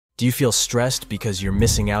Do you feel stressed because you're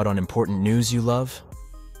missing out on important news you love?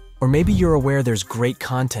 Or maybe you're aware there's great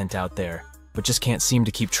content out there, but just can't seem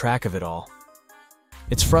to keep track of it all.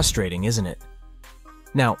 It's frustrating, isn't it?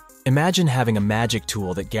 Now, imagine having a magic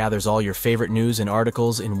tool that gathers all your favorite news and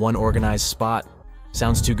articles in one organized spot.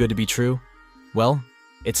 Sounds too good to be true? Well,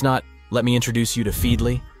 it's not. Let me introduce you to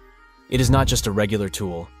Feedly. It is not just a regular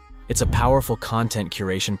tool. It's a powerful content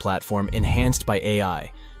curation platform enhanced by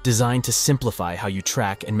AI, designed to simplify how you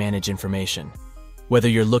track and manage information. Whether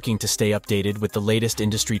you're looking to stay updated with the latest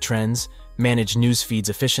industry trends, manage news feeds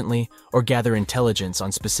efficiently, or gather intelligence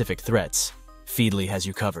on specific threats, Feedly has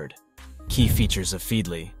you covered. Key features of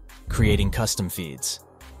Feedly: creating custom feeds.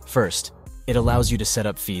 First, it allows you to set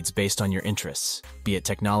up feeds based on your interests, be it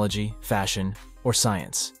technology, fashion, or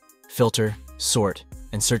science. Filter, sort,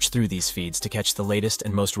 and search through these feeds to catch the latest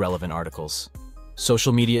and most relevant articles.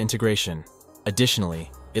 Social media integration. Additionally,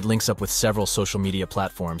 it links up with several social media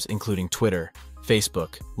platforms including Twitter,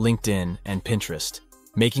 Facebook, LinkedIn, and Pinterest,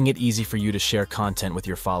 making it easy for you to share content with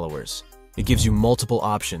your followers. It gives you multiple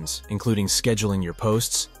options, including scheduling your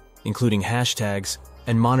posts, including hashtags,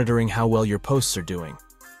 and monitoring how well your posts are doing.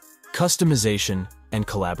 Customization and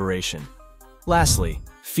collaboration. Lastly,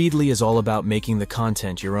 Feedly is all about making the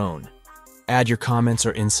content your own. Add your comments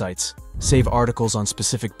or insights, save articles on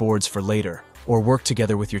specific boards for later, or work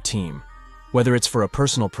together with your team. Whether it's for a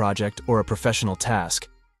personal project or a professional task,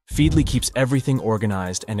 Feedly keeps everything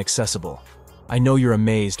organized and accessible. I know you're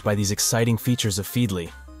amazed by these exciting features of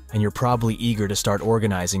Feedly, and you're probably eager to start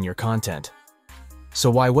organizing your content.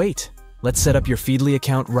 So why wait? Let's set up your Feedly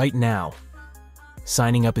account right now.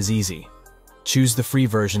 Signing up is easy. Choose the free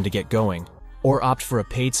version to get going, or opt for a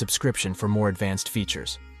paid subscription for more advanced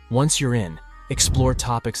features. Once you're in, explore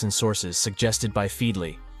topics and sources suggested by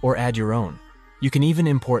Feedly, or add your own. You can even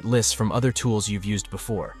import lists from other tools you've used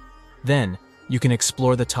before. Then, you can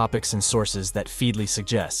explore the topics and sources that Feedly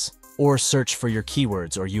suggests, or search for your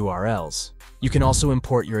keywords or URLs. You can also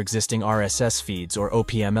import your existing RSS feeds or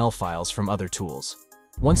OPML files from other tools.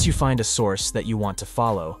 Once you find a source that you want to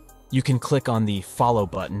follow, you can click on the Follow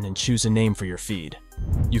button and choose a name for your feed.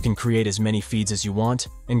 You can create as many feeds as you want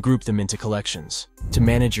and group them into collections. To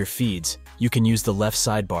manage your feeds, you can use the left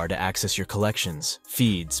sidebar to access your collections,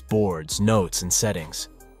 feeds, boards, notes, and settings.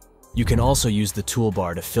 You can also use the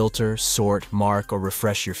toolbar to filter, sort, mark, or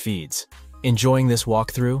refresh your feeds. Enjoying this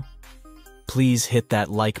walkthrough? Please hit that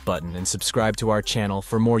like button and subscribe to our channel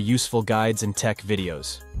for more useful guides and tech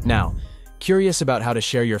videos. Now, curious about how to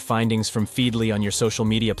share your findings from Feedly on your social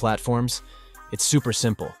media platforms? It's super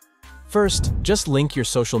simple. First, just link your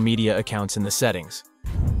social media accounts in the settings.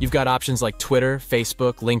 You've got options like Twitter,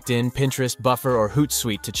 Facebook, LinkedIn, Pinterest, Buffer, or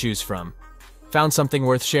Hootsuite to choose from. Found something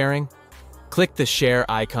worth sharing? Click the share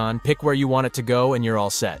icon, pick where you want it to go, and you're all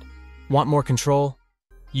set. Want more control?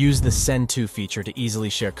 Use the Send To feature to easily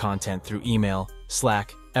share content through email,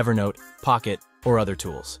 Slack, Evernote, Pocket, or other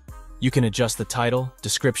tools. You can adjust the title,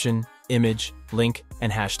 description, image, link,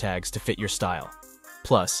 and hashtags to fit your style.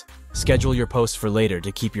 Plus, schedule your posts for later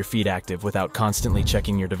to keep your feed active without constantly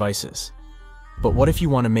checking your devices. But what if you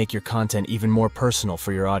want to make your content even more personal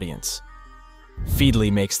for your audience?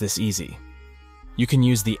 Feedly makes this easy. You can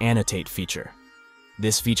use the Annotate feature.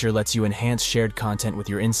 This feature lets you enhance shared content with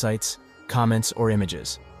your insights, comments, or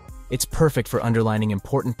images. It's perfect for underlining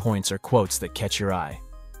important points or quotes that catch your eye.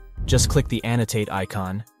 Just click the Annotate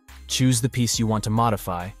icon, choose the piece you want to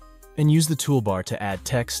modify, and use the toolbar to add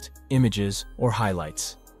text, images, or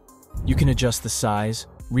highlights. You can adjust the size,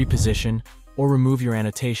 reposition, or remove your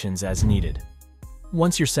annotations as needed.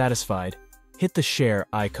 Once you're satisfied, hit the Share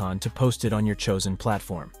icon to post it on your chosen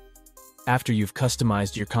platform. After you've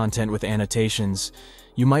customized your content with annotations,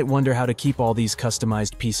 you might wonder how to keep all these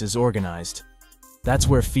customized pieces organized. That's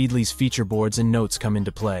where Feedly's feature boards and notes come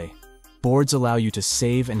into play. Boards allow you to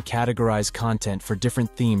save and categorize content for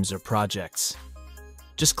different themes or projects.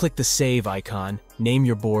 Just click the Save icon, name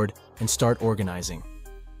your board, and start organizing.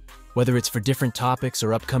 Whether it's for different topics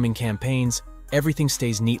or upcoming campaigns, everything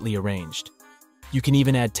stays neatly arranged. You can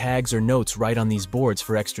even add tags or notes right on these boards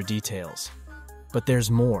for extra details. But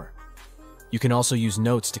there's more. You can also use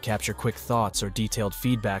notes to capture quick thoughts or detailed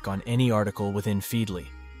feedback on any article within Feedly.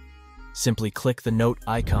 Simply click the Note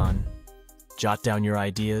icon, jot down your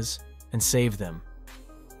ideas, and save them.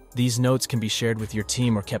 These notes can be shared with your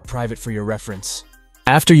team or kept private for your reference.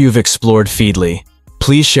 After you've explored Feedly,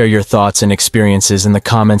 please share your thoughts and experiences in the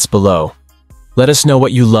comments below. Let us know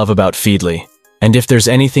what you love about Feedly, and if there's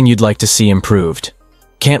anything you'd like to see improved.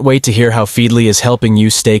 Can't wait to hear how Feedly is helping you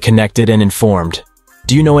stay connected and informed.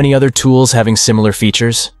 Do you know any other tools having similar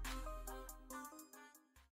features?